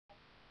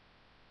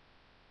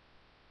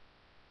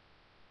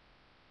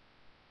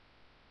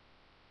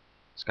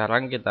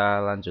Sekarang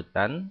kita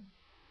lanjutkan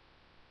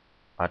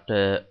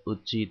pada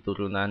uji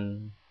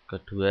turunan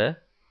kedua,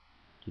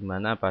 di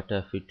mana pada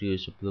video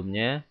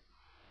sebelumnya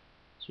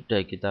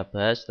sudah kita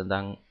bahas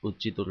tentang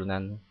uji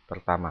turunan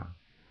pertama.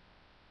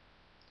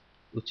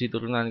 Uji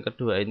turunan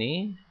kedua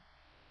ini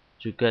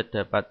juga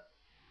dapat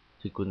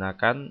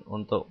digunakan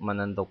untuk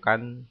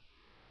menentukan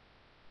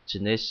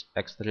jenis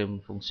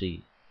ekstrim fungsi.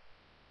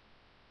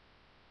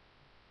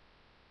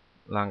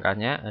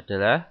 Langkahnya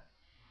adalah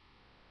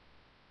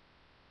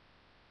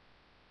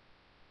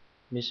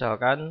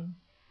misalkan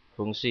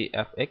fungsi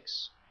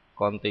fx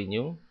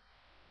kontinu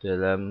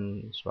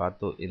dalam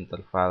suatu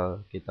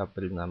interval kita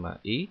beri nama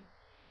i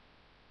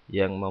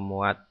yang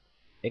memuat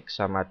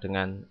x sama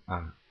dengan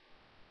a.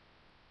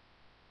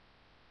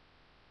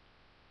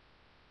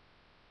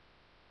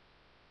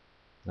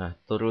 Nah,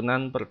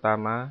 turunan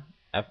pertama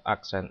f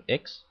aksen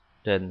x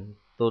dan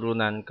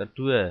turunan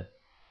kedua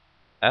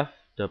f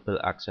double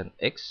aksen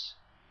x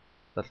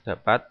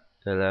terdapat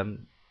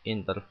dalam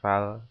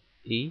interval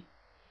i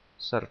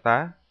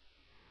serta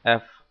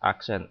f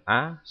aksen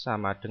a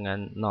sama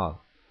dengan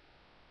 0.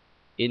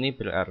 Ini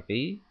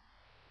berarti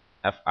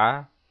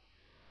fa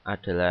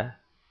adalah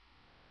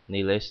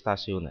nilai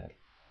stasioner.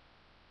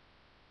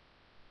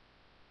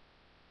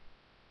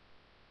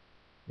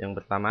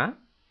 Yang pertama,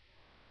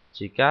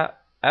 jika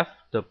f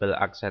double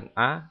aksen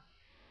a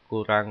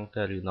kurang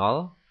dari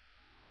 0,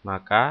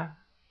 maka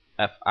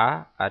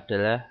fa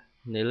adalah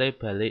nilai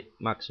balik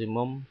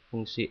maksimum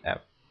fungsi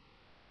f.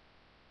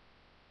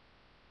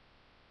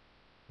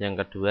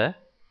 Yang kedua,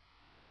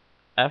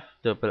 f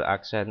double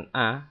aksen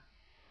a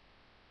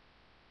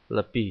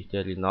lebih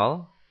dari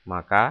 0,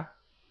 maka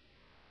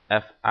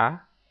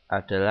fa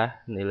adalah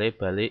nilai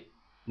balik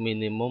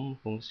minimum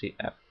fungsi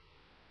f.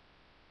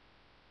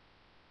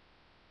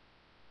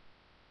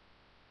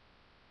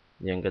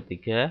 Yang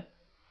ketiga,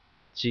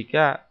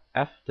 jika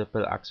f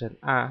double aksen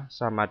a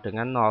sama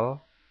dengan 0,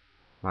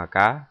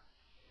 maka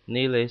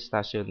nilai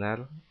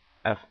stasioner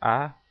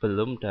fa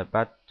belum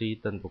dapat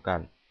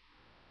ditentukan.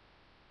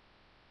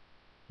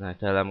 Nah,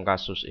 dalam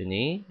kasus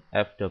ini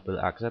f double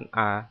aksen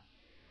a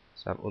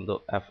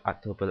untuk f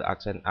double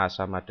aksen a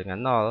sama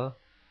dengan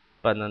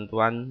 0,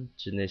 penentuan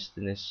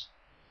jenis-jenis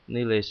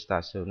nilai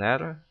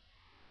stasioner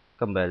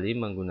kembali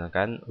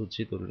menggunakan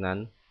uji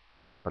turunan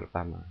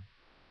pertama.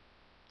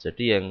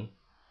 Jadi yang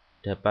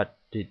dapat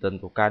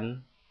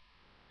ditentukan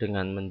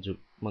dengan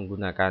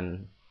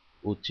menggunakan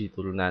uji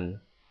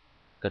turunan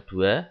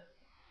kedua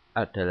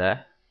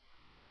adalah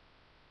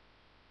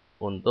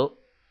untuk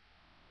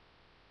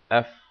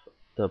f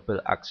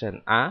double aksen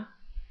a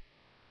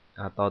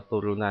atau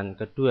turunan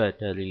kedua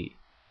dari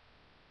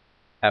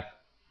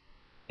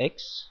fx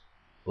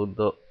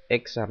untuk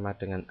x sama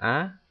dengan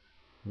a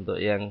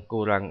untuk yang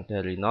kurang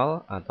dari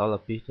 0 atau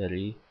lebih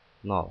dari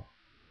 0.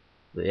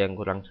 Untuk yang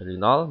kurang dari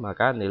 0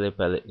 maka nilai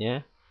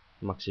baliknya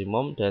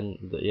maksimum, dan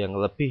untuk yang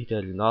lebih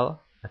dari 0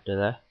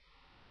 adalah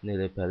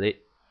nilai balik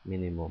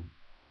minimum.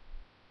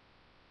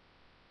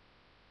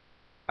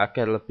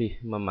 Agar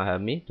lebih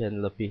memahami dan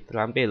lebih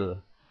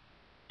terampil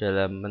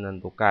dalam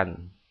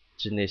menentukan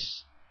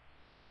jenis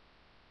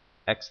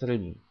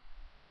ekstrim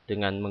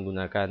dengan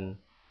menggunakan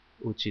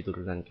uji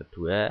turunan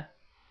kedua,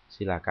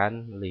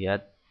 silakan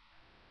lihat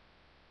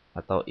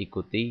atau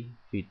ikuti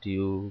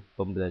video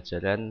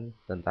pembelajaran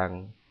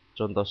tentang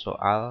contoh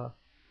soal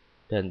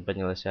dan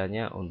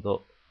penyelesaiannya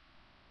untuk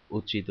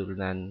uji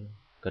turunan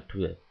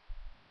kedua.